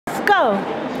go.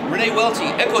 Rene Welty,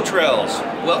 Eco Trails.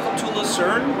 Welcome to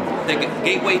Lucerne, the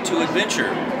gateway to adventure.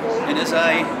 And as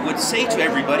I would say to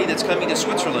everybody that's coming to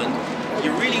Switzerland,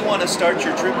 you really want to start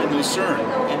your trip in Lucerne.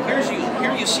 And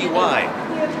here you see why.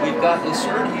 We've got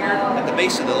Lucerne here at the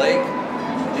base of the lake,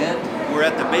 and we're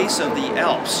at the base of the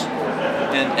Alps.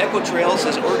 And Eco Trails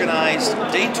has organized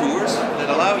day tours that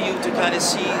allow you to kind of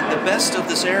see the best of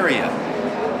this area.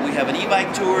 We have an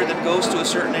e-bike tour that goes to a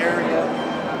certain area.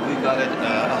 We've got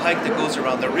a hike that goes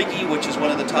around the Rigi, which is one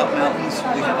of the top mountains.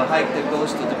 We have a hike that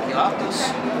goes to the Pilatus.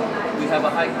 We have a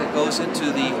hike that goes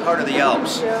into the heart of the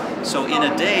Alps. So in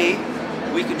a day,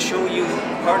 we can show you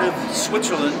part of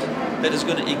Switzerland that is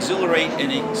going to exhilarate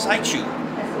and excite you.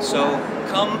 So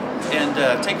come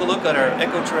and take a look at our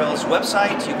Eco Trails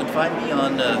website. You can find me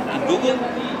on in Google.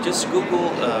 Just Google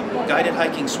Guided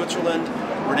Hiking Switzerland,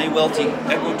 Rene Welty,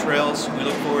 Eco Trails. We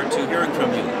look forward to hearing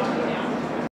from you.